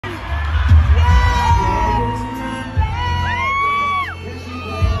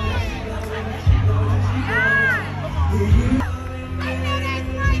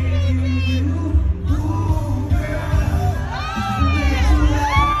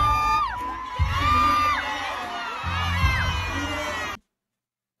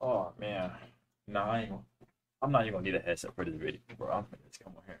I'm not even gonna need a headset for this video, bro. I'm gonna just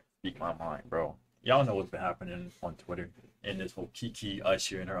come on here and speak my mind, bro. Y'all know what's been happening on Twitter and this whole Kiki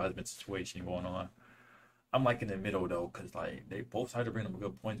Usher and her husband situation going on. I'm like in the middle though, cause like they both sides are bringing up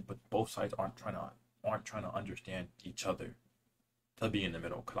good points, but both sides aren't trying to understand each other to be in the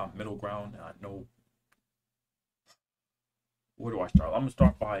middle. Cause I'm middle ground and I know where do I start? I'm gonna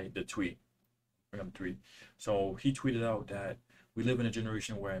start by the tweet. Bring up the tweet. So he tweeted out that we live in a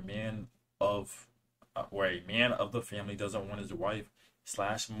generation of where a man of the family doesn't want his wife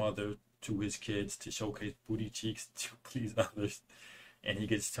slash mother to his kids to showcase booty cheeks to please others, and he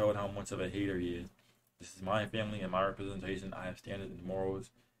gets told how much of a hater he is. This is my family and my representation. I have standards and morals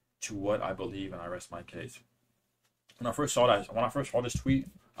to what I believe, and I rest my case. When I first saw this tweet,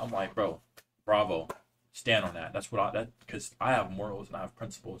 I'm like, bro, bravo, stand on that. That's what I that because I have morals and I have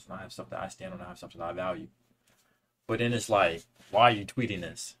principles and I have stuff that I stand on. I have stuff that I value. But then it's like, why are you tweeting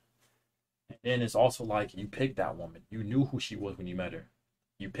this? And then it's also like you picked that woman. You knew who she was when you met her.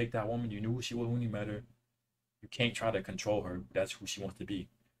 You picked that woman. You knew who she was when you met her. You can't try to control her. That's who she wants to be.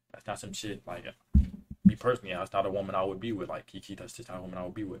 That's not some shit like me personally. That's not a woman I would be with. Like Kiki, that's just not a woman I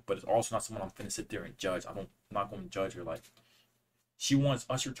would be with. But it's also not someone I'm finna sit there and judge. I'm not going to judge her. Like she wants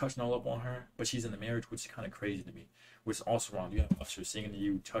Usher touching all up on her, but she's in a marriage, which is kind of crazy to me. Which is also wrong. You have Usher singing to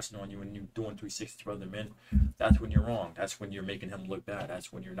you, touching on you, and you doing 360 for other men. That's when you're wrong. That's when you're making him look bad.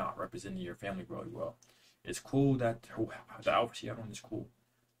 That's when you're not representing your family really well. It's cool that the outfit she had on is cool.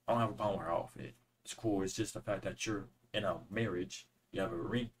 I don't have a problem with her outfit. It's cool. It's just the fact that you're in a marriage. You have a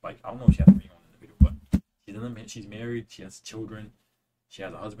ring. Like I don't know if she has a ring on in the video, but she's married. She has children. She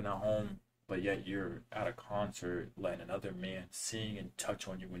has a husband at home. But yet you're at a concert letting another man sing and touch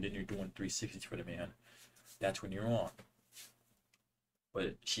on you, and then you're doing 360s for the man. That's when you're wrong.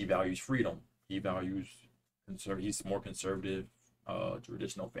 But she values freedom. He values he's more conservative,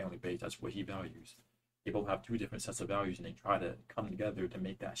 traditional family based. That's what he values. They both have two different sets of values and they try to come together to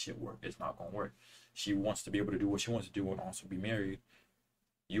make that shit work. It's not gonna work. She wants to be able to do what she wants to do and also be married.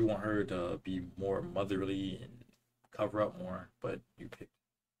 You want her to be more motherly and cover up more, but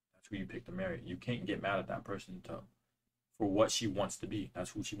that's who you pick to marry. You can't get mad at that person for what she wants to be.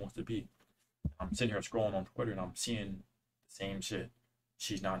 That's who she wants to be. I'm sitting here scrolling on Twitter and I'm seeing the same shit.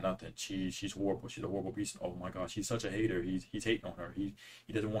 She's not nothing. She's horrible. She's a horrible beast. Oh my gosh, he's such a hater. He's hating on her. He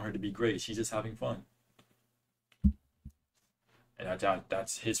doesn't want her to be great. She's just having fun. And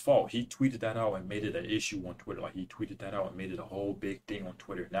that's his fault. He tweeted that out and made it an issue on Twitter. Like he tweeted that out and made it a whole big thing on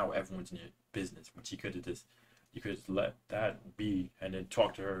Twitter. Now everyone's in your business. Which he could have just let that be and then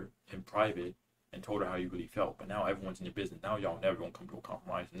talked to her in private and told her how you really felt. But now everyone's in your business. Now y'all never gonna come to a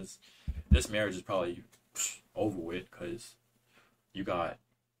compromise. And this marriage is probably over with because you got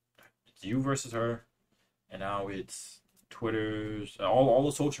you versus her, and now it's Twitter's all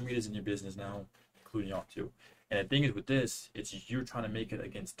the social media's in your business now, including y'all too. And the thing is with this, it's you're trying to make it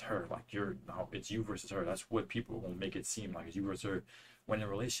against her. Like it's you versus her. That's what people will make it seem like. It's you versus her. When in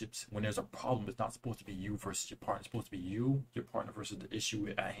relationships, when there's a problem, it's not supposed to be you versus your partner. It's supposed to be you, your partner versus the issue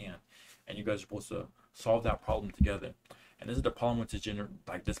at hand. And you guys are supposed to solve that problem together. And this is the problem with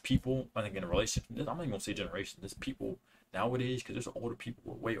this people, I think in a relationship, I'm not even gonna say generation, there's people nowadays, because there's older people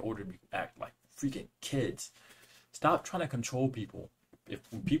who are way older than me who act like freaking kids. Stop trying to control people. If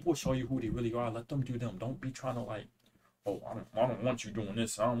people show you who they really are, let them do them. Don't be trying to like, oh, I don't want you doing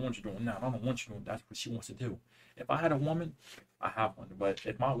this. I don't want you doing that. I don't want you doing that's what she wants to do. If I had a woman, I have one. But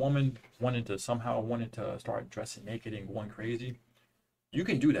if my woman wanted to start dressing naked and going crazy, you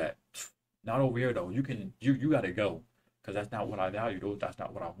can do that. Not over here though. You gotta go. Because that's not what I value. That's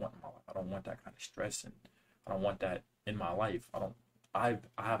not what I want in my life. I don't want that kind of stress and I don't want that in my life. I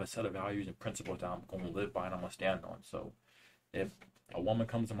have a set of values and principles that I'm gonna live by and I'm gonna stand on. So if a woman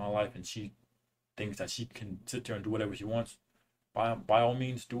comes in my life and she thinks that she can sit there and do whatever she wants, by all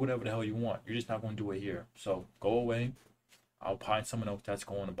means, do whatever the hell you want. You're just not going to do it here. So go away. I'll find someone else that's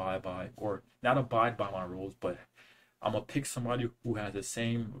going to abide by, or not abide by my rules, but I'm going to pick somebody who has the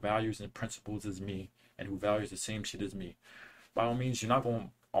same values and principles as me and who values the same shit as me. By all means, you're not going to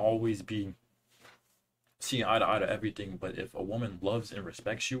always be seeing eye to eye to everything, but if a woman loves and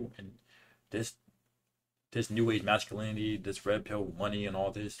respects you and this new age masculinity, this red pill money and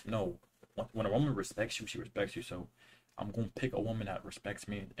all this. No, when a woman respects you, she respects you. So I'm going to pick a woman that respects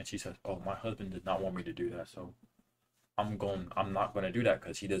me. And she says, oh, my husband did not want me to do that. So I'm not going to do that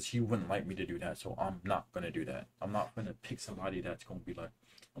because he wouldn't like me to do that. So I'm not going to do that. I'm not going to pick somebody that's going to be like,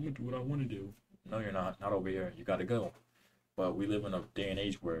 I'm going to do what I want to do. No, you're not. Not over here. You got to go. But we live in a day and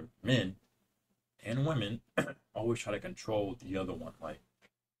age where men and women always try to control the other one. Like,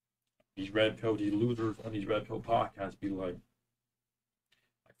 these losers on these red pill podcasts be like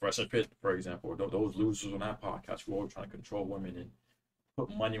Fresh and Fit, for example, those losers on that podcast who are always trying to control women and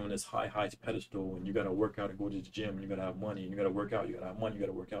put money on this high pedestal, and you gotta work out and go to the gym, and you gotta have money, and you gotta work out, you gotta have money, you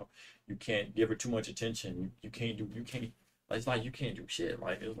gotta work out. You can't give her too much attention. You can't. It's like you can't do shit.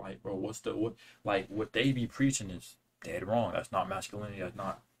 Like it's like, bro, what they be preaching is dead wrong. That's not masculinity. That's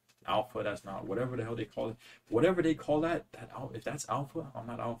not alpha. That's not whatever the hell they call it. Whatever they call that if that's alpha, I'm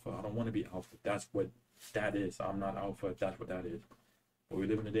not alpha. I don't want to be alpha. That's what that is. I'm not alpha. If that's what that is. But we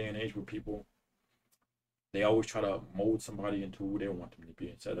live in a day and age where people, they always try to mold somebody into who they want them to be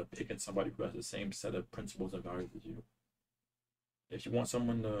instead of picking somebody who has the same set of principles and values as you. If you want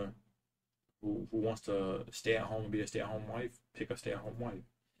someone who wants to stay at home and be a stay-at-home wife, pick a stay-at-home wife.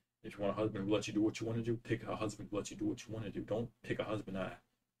 If you want a husband who lets you do what you want to do, pick a husband who lets you do what you want to do. Don't pick a husband that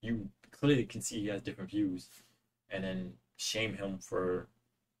you clearly can see he has different views and then shame him for,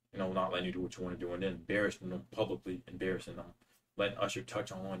 not letting you do what you want to do, and then embarrassing them publicly, embarrassing them, letting Usher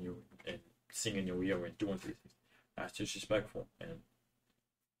touch on you and sing in your ear and doing things. That's disrespectful. And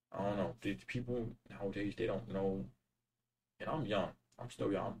I don't know. The people nowadays, they don't know. And I'm young. I'm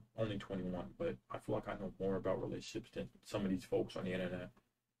still young. I'm only 21, but I feel like I know more about relationships than some of these folks on the internet.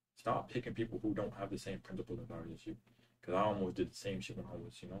 Stop picking people who don't have the same principles and values as you. Because I almost did the same shit when I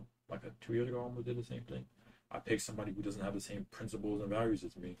was, like 2 years ago, I almost did the same thing. I picked somebody who doesn't have the same principles and values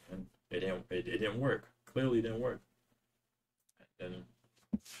as me, and it didn't work. Clearly, it didn't work. And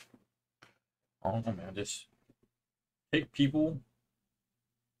I don't know, man. Just pick people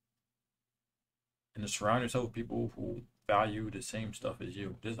and to surround yourself with people who value the same stuff as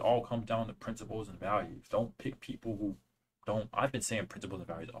you. This all comes down to principles and values. Don't pick people who don't. I've been saying principles and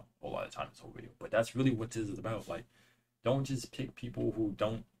values a whole lot of times in this whole video, but that's really what this is about. Like, don't just pick people who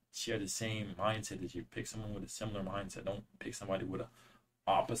don't share the same mindset as you. Pick someone with a similar mindset. Don't pick somebody with a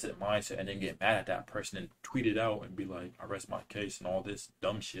opposite mindset and then get mad at that person and tweet it out and be like, I rest my case and all this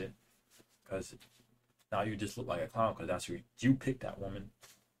dumb shit. Because now you just look like a clown, because that's who you picked. That woman,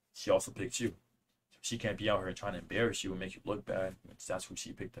 she also picked you. So she can't be out here trying to embarrass you and make you look bad. That's who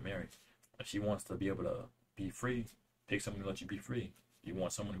she picked to marry. If she wants to be able to be free, pick someone who lets you be free. You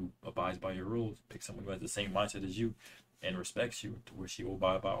want someone who abides by your rules, pick someone who has the same mindset as you and respects you to where she will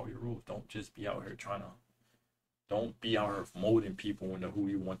abide by all your rules. Don't just be out here don't be out here molding people into who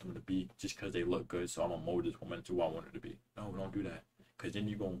you want them to be just because they look good. So I'm gonna mold this woman into who I want her to be. No, don't do that. Because then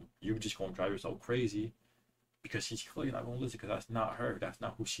you're just gonna drive yourself crazy, because she's clearly not gonna listen, because that's not her. That's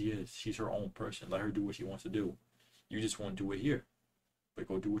not who she is. She's her own person. Let her do what she wants to do. You just want to do it here. But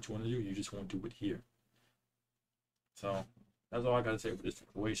go do what you want to do. You just want to do it here. So that's all I gotta say for this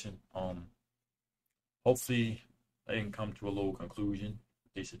situation. Hopefully I didn't come to a little conclusion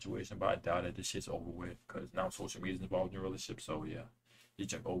this situation, but I doubt it. This shit's over with, because now social media is involved in your relationship. So yeah, it's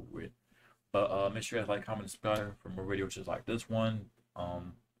just over with. But make sure you guys like, comment, subscribe for more videos just like this one.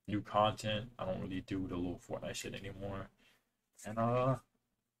 New content. I don't really do the little Fortnite shit anymore. And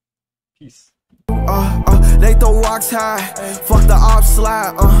peace. They throw rocks high, fuck the ops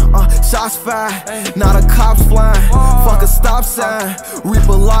slide, shots fired, not a cop's flying, fuck a stop sign,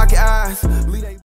 Reaper lock eyes.